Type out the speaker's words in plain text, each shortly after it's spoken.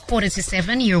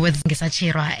4:47, you're with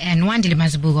Ngisachirwa and Mdluli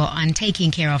Mazibuko on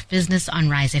Taking Care of Business on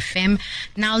Rise FM.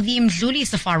 Now, the Mdluli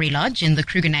Safari Lodge in the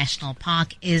Kruger National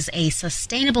Park is a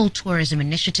sustainable tourism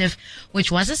initiative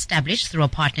which was established through a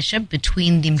partnership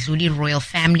between the Mdluli Royal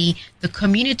Family, the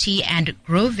community, and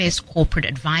Grovest Corporate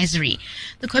Advisory.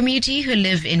 The community who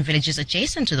live in villages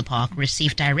adjacent to the park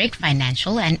receive direct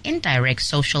financial and indirect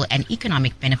social and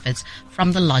economic benefits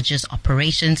from the lodge's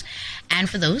operations. And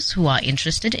for those who are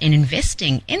interested in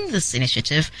investing in this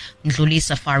initiative, Mdluli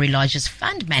Safari Lodge's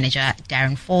fund manager,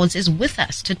 Darryn Faulds, is with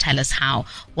us to tell us how.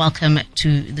 Welcome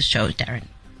to the show, Darryn.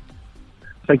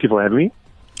 Thank you for having me.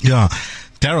 Yeah.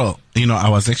 Daryl, I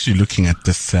was actually looking at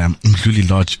this Mdluli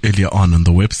Lodge earlier on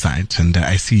the website, and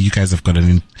I see you guys have got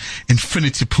an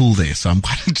infinity pool there, so I'm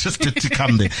quite interested to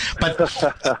come there. But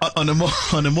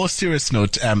on a more serious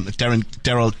note,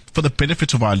 Daryl, for the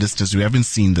benefit of our listeners who haven't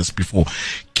seen this before,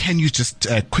 can you just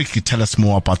quickly tell us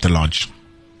more about the lodge?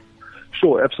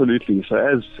 Sure, absolutely. So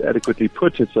as adequately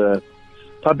put, it's a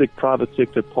public-private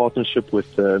sector partnership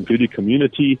with the Mdluli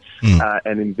community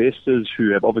and investors who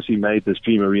have obviously made this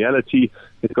dream a reality.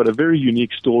 It's got a very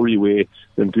unique story where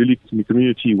the Mdluli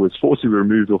community was forcibly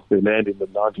removed off their land in the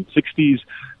 1960s.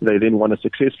 They then won a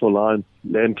successful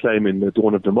land claim in the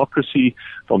dawn of democracy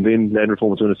from then Land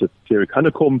Reformers Minister Terry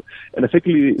Hanekom. And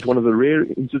effectively, it's one of the rare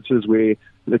instances where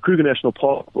the Kruger National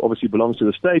Park obviously belongs to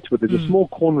the state, but there's a small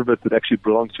corner of it that actually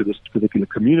belongs to this particular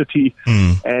community.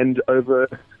 And over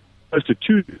close to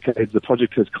 2 decades, the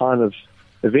project has kind of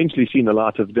eventually seen the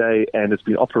light of day, and it's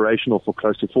been operational for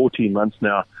close to 14 months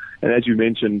now. And as you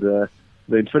mentioned, the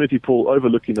infinity pool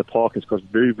overlooking the park has got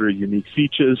very, very unique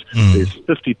features. There's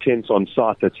 50 tents on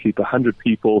site that sleep 100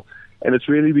 people, and it's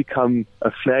really become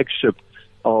a flagship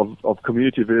of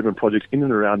community development projects in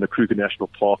and around the Kruger National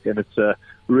Park. And it's a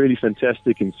really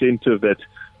fantastic incentive that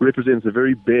represents the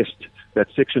very best that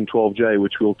Section 12J,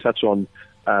 which we'll touch on,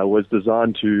 was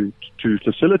designed to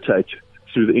facilitate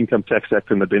through the Income Tax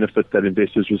Act and the benefits that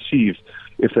investors receive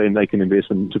if they make an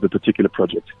investment into the particular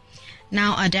project.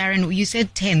 Now, Darryn, you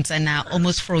said tents and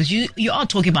almost froze. You are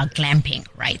talking about glamping,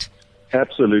 right?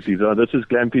 Absolutely. So this is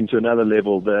glamping to another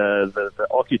level. The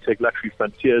architect Luxury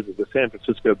Frontiers is a San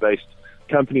Francisco-based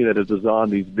company that has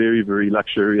designed these very, very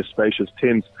luxurious, spacious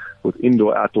tents with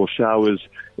indoor-outdoor showers.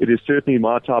 It is certainly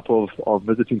my type of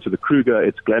visiting to the Kruger.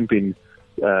 It's glamping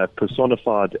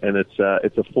personified, and it's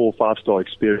a 4-5-star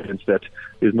experience that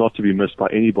is not to be missed by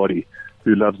anybody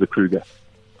who loves the Kruger.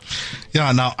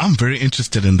 Yeah, now I'm very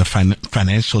interested in the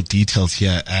financial details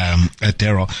here,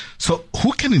 Daryl. So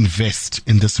who can invest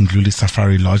in this Mdluli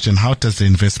Safari Lodge, and how does the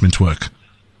investment work?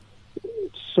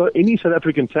 So any South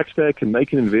African taxpayer can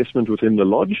make an investment within the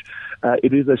lodge.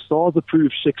 It is a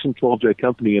SARS-approved Section 12J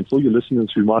company, and for your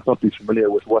listeners who might not be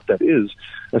familiar with what that is,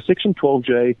 a Section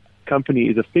 12J company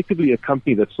is effectively a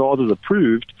company that SARS has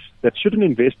approved that should an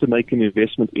investor make an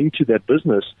investment into that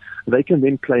business, they can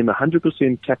then claim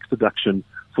 100% tax deduction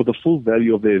for the full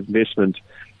value of their investment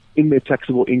in their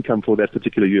taxable income for that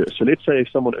particular year. So let's say if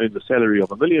someone earns a salary of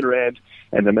R1 million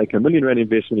and they make a R1 million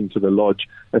investment into the lodge,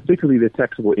 effectively their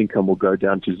taxable income will go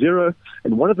down to zero.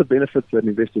 And one of the benefits that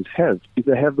investors have is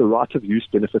they have the right of use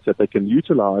benefits that they can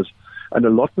utilize an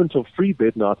allotment of free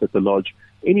bed nights at the lodge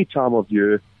any time of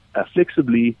year,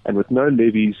 flexibly and with no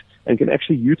levies, and can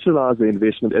actually utilize the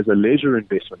investment as a leisure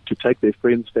investment to take their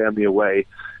friends, family away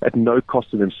at no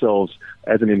cost to themselves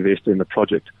as an investor in the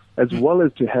project, as well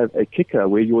as to have a kicker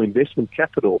where your investment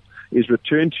capital is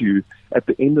returned to you at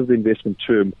the end of the investment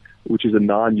term, which is a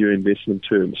 9-year investment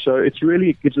term. So it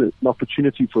gives an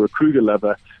opportunity for a Kruger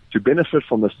lover to benefit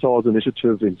from the SARS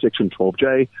initiative in Section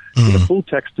 12J with a full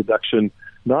tax deduction,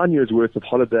 9 years worth of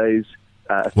holidays,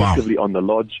 effectively on the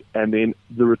lodge, and then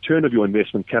the return of your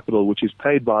investment capital, which is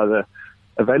paid by the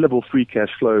available free cash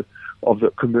flow of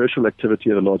the commercial activity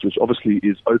of the lodge, which obviously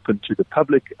is open to the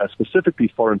public, specifically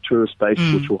foreign tourist base,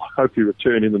 which will hopefully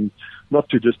return in the not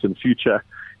too distant future.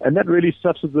 And that really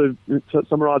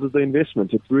summarizes the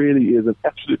investment. It really is an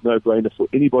absolute no-brainer for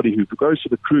anybody who goes to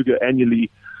the Kruger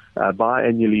annually,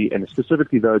 biannually, and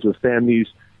specifically those with families.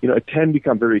 It can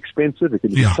become very expensive. It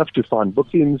can be tough to find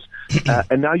bookings.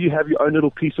 And now you have your own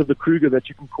little piece of the Kruger that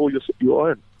you can call your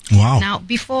own. Wow. Now,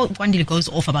 before Wandile goes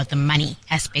off about the money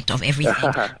aspect of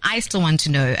everything, I still want to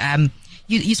know,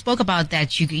 you spoke about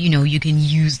that you can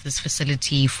use this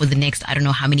facility for the next, I don't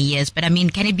know how many years, but I mean,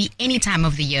 can it be any time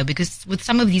of the year? Because with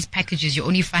some of these packages, you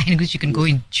only find because you can go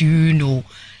in June or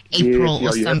April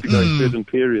or you something. Have to go in certain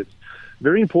periods.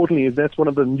 Very importantly, that's one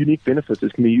of the unique benefits.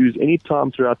 It can be used any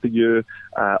time throughout the year,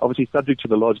 obviously subject to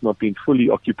the lodge not being fully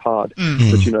occupied.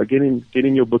 But,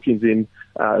 getting your bookings in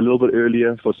a little bit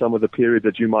earlier for some of the period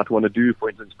that you might want to do, for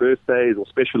instance, birthdays or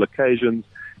special occasions,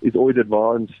 is always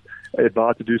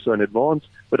advised to do so in advance.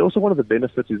 But also one of the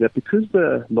benefits is that because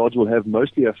the lodge will have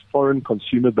mostly a foreign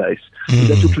consumer base, is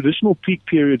that your traditional peak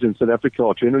periods in South Africa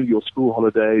are generally your school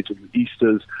holidays or your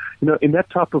Easters. In that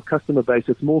type of customer base,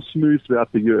 it's more smooth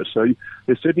throughout the year. So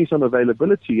there's certainly some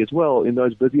availability as well in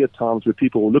those busier times where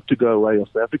people will look to go away or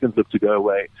South Africans look to go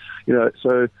away.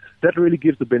 So that really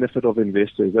gives the benefit of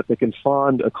investors that they can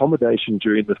find accommodation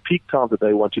during the peak time that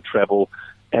they want to travel,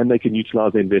 and they can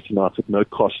utilize their investing rights at no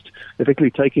cost,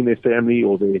 effectively taking their family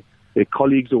or their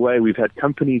colleagues away. We've had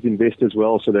companies invest as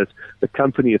well, so that the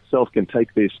company itself can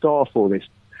take their staff or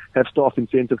have staff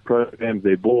incentive programs,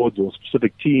 their boards or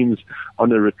specific teams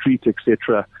on a retreat,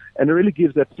 etc. And it really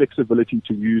gives that flexibility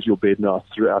to use your bed nights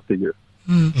throughout the year.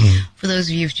 For those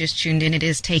of you who've just tuned in, it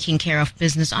is Taking Care of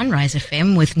Business on Rise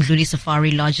FM with Mdluli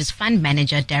Safari Lodge's fund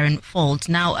manager, Darryn Faulds.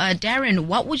 Now, Darryn,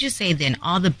 what would you say then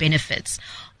are the benefits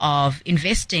of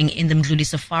investing in the Mdluli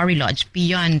Safari Lodge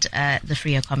beyond the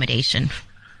free accommodation?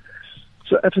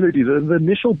 So absolutely, the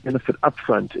initial benefit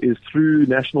upfront is through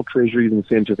National Treasury's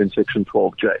incentive in Section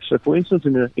 12J. So for instance,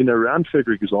 in a round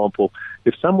figure example,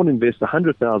 if someone invests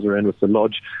 100,000 Rand with the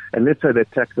lodge, and let's say they're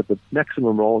taxed at the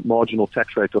maximum marginal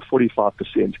tax rate of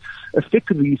 45%,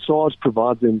 effectively SARS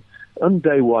provides them on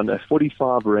day one a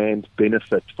 45 Rand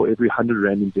benefit for every 100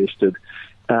 Rand invested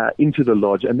into the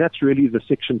lodge. And that's really the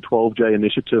Section 12J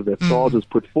initiative that SARS has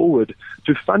put forward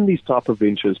to fund these type of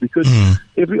ventures, because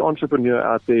every entrepreneur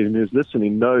out there who's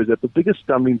listening knows that the biggest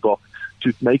stumbling block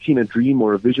to making a dream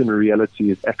or a vision a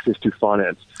reality is access to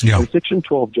finance. Yeah. And Section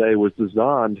 12J was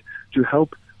designed to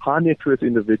help high net worth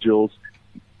individuals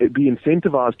be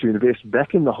incentivized to invest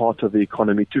back in the heart of the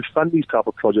economy to fund these type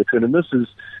of projects. And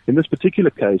in this particular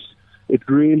case, it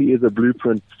really is a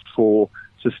blueprint for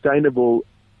sustainable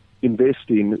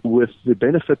investing, with the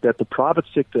benefit that the private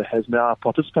sector has now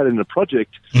participated in a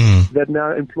project that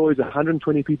now employs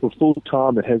 120 people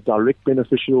full-time, that has direct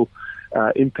beneficial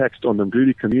impacts on the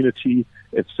Mdluli community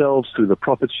itself through the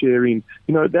profit sharing.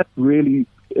 That really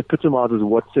epitomizes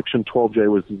what Section 12J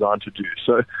was designed to do.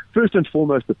 So first and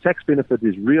foremost, the tax benefit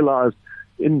is realized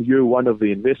in year one of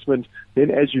the investment. Then,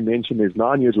 as you mentioned, there's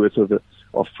 9 years worth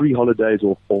of free holidays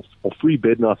or free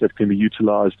bed nights that can be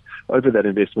utilized over that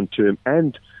investment term.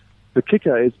 And the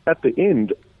kicker is at the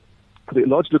end, the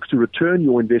lodge looks to return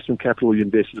your investment capital you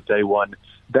invested at day one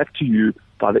back to you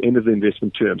by the end of the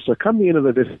investment term. So come the end of the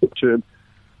investment term,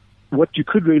 what you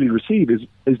could really receive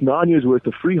is 9 years worth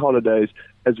of free holidays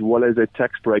as well as a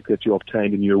tax break that you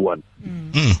obtained in year one.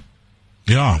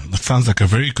 Yeah, that sounds like a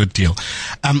very good deal.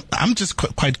 I'm just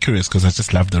quite curious, because I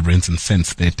just love the rents and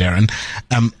cents there, Darryn.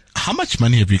 How much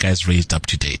money have you guys raised up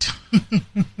to date?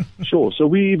 Sure. So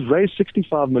we've raised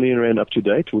 65 million Rand up to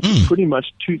date, which is pretty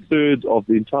much 2/3 of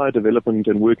the entire development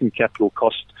and working capital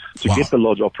cost to get the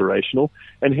lodge operational,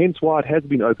 and hence why it has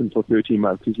been open for 13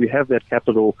 months, because we have that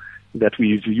capital that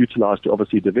we've utilized to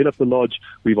obviously develop the lodge.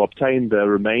 We've obtained the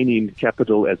remaining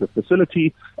capital as a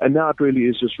facility, and now it really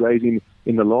is just raising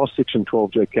in the last Section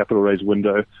 12J capital raise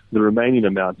window the remaining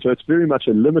amount. So it's very much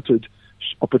a limited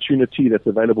opportunity that's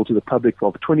available to the public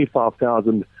of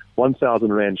 25,000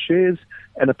 1,000 Rand shares,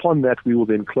 and upon that we will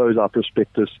then close our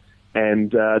prospectus,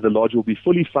 and the lodge will be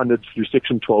fully funded through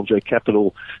Section 12J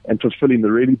capital and fulfilling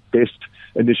the really best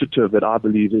initiative that I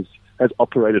believe has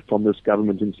operated from this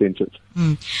government incentive.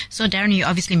 So Darryn, you're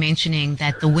obviously mentioning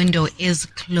that the window is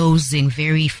closing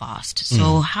very fast.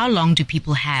 So how long do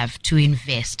people have to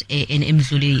invest in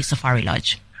Mdluli Safari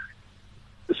Lodge?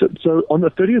 So on the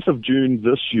 30th of June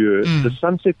this year, the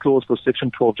sunset clause for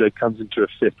Section 12J comes into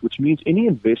effect, which means any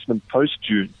investment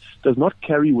post-June does not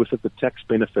carry with it the tax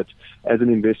benefit as an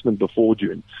investment before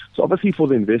June. So obviously for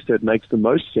the investor, it makes the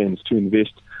most sense to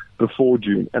invest before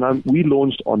June. And we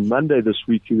launched on Monday this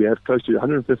week. We have close to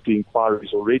 150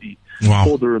 inquiries already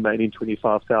for the remaining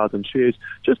 25,000 shares,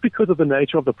 just because of the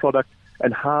nature of the product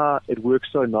and how it works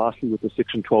so nicely with the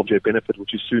Section 12J benefit,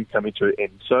 which is soon coming to an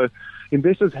end. So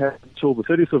investors have until the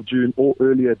 30th of June or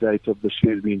earlier date of the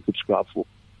shares being subscribed for.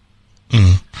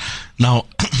 Now,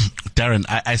 Darryn,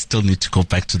 I still need to go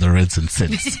back to the reds and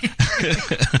cents.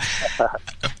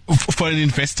 For an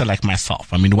investor like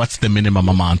myself, I mean, what's the minimum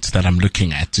amount that I'm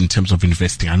looking at in terms of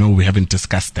investing? I know we haven't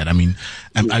discussed that. I mean,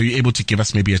 are you able to give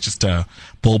us maybe just a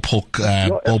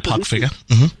ballpark figure?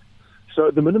 So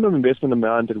the minimum investment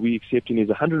amount that we're accepting is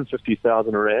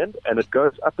 150,000 Rand, and it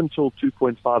goes up until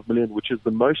 2.5 million, which is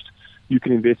the most you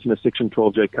can invest in a Section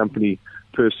 12J company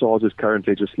per SARS's current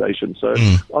legislation. So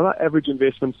on our average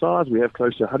investment size, we have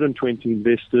close to 120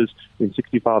 investors in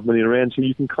 65 million rand. So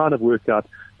you can kind of work out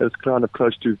that it's kind of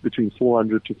close to between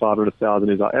 400 to 500,000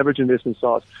 is our average investment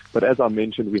size. But as I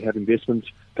mentioned, we have investment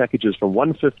packages from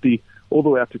 150 all the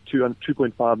way up to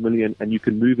 2.5 million, and you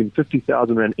can move in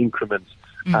 50,000 rand increments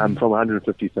from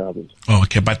 150,000. Oh,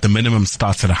 okay, but the minimum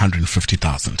starts at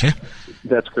 150,000, eh?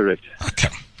 That's correct. Okay.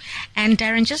 And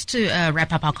Darryn, just to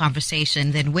wrap up our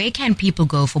conversation, then where can people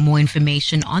go for more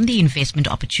information on the investment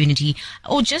opportunity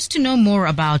or just to know more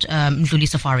about Mdluli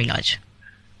Safari Lodge?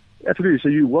 Absolutely. So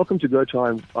you're welcome to go to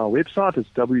our website. It's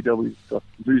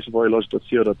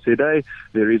www.mdlulisafarilodge.co.za.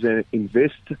 There is an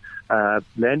invest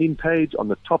landing page on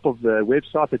the top of the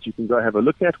website that you can go have a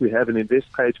look at. We have an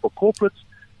invest page for corporates,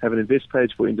 have an invest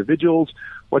page for individuals.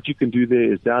 What you can do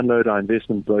there is download our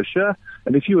investment brochure.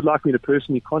 And if you would like me to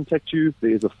personally contact you,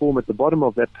 there's a form at the bottom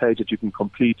of that page that you can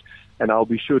complete, and I'll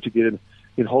be sure to get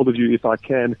in hold of you if I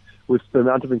can. With the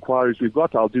amount of inquiries we've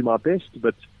got, I'll do my best,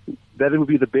 but that would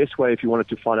be the best way if you wanted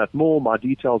to find out more. My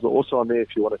details are also on there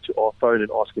if you wanted to phone and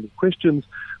ask any questions.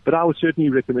 But I would certainly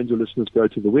recommend your listeners go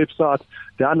to the website,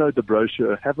 download the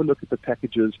brochure, have a look at the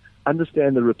packages,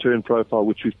 understand the return profile,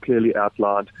 which we've clearly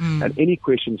outlined, and any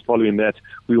questions following that,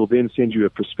 we will then send you a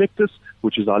prospectus,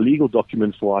 which is our legal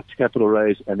document for our capital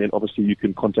raise, and then obviously you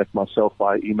can contact myself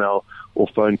via email or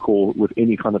phone call with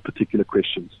any kind of particular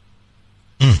questions.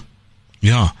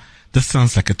 Yeah. This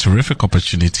sounds like a terrific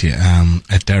opportunity,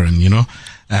 at Darryn, you know,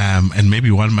 and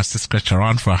maybe one must scratch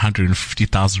around for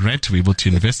 150,000 rand to be able to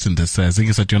invest in this.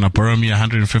 Ziggy said, do you want to borrow me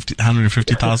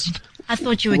 150,000? I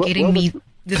thought you were getting me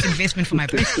this investment for my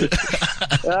birthday.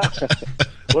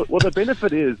 Well, the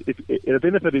benefit is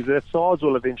that SARS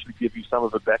will eventually give you some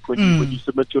of it back when you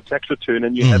submit your tax return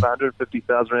and you have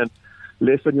 150,000 rand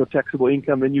less than your taxable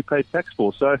income than you paid tax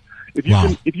for. So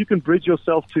if you can bridge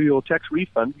yourself to your tax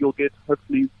refund, you'll get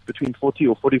hopefully between 40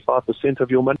 or 45% of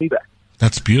your money back.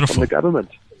 That's beautiful. From the government.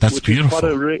 That's which beautiful. Is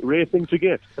quite a rare thing to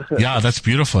get. Yeah, that's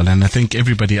beautiful. And I think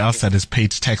everybody else that has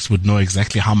paid tax would know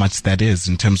exactly how much that is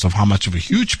in terms of how much of a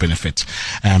huge benefit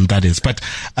that is. But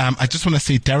I just want to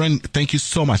say, Darryn, thank you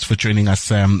so much for joining us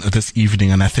this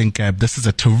evening. And I think this is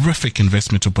a terrific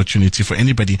investment opportunity for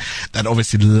anybody that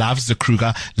obviously loves the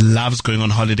Kruger, loves going on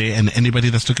holiday, and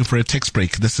anybody that's looking for a tax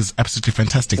break. This is absolutely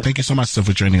fantastic. Thank you so much, sir,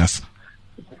 for joining us.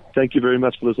 Thank you very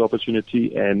much for this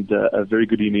opportunity, and a very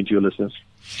good evening to your listeners.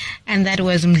 And that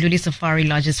was Mdluli Safari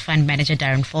Lodge's fund manager,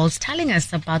 Darryn Faulds, telling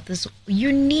us about this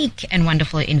unique and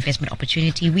wonderful investment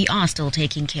opportunity. We are still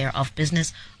taking care of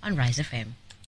business on Rise FM.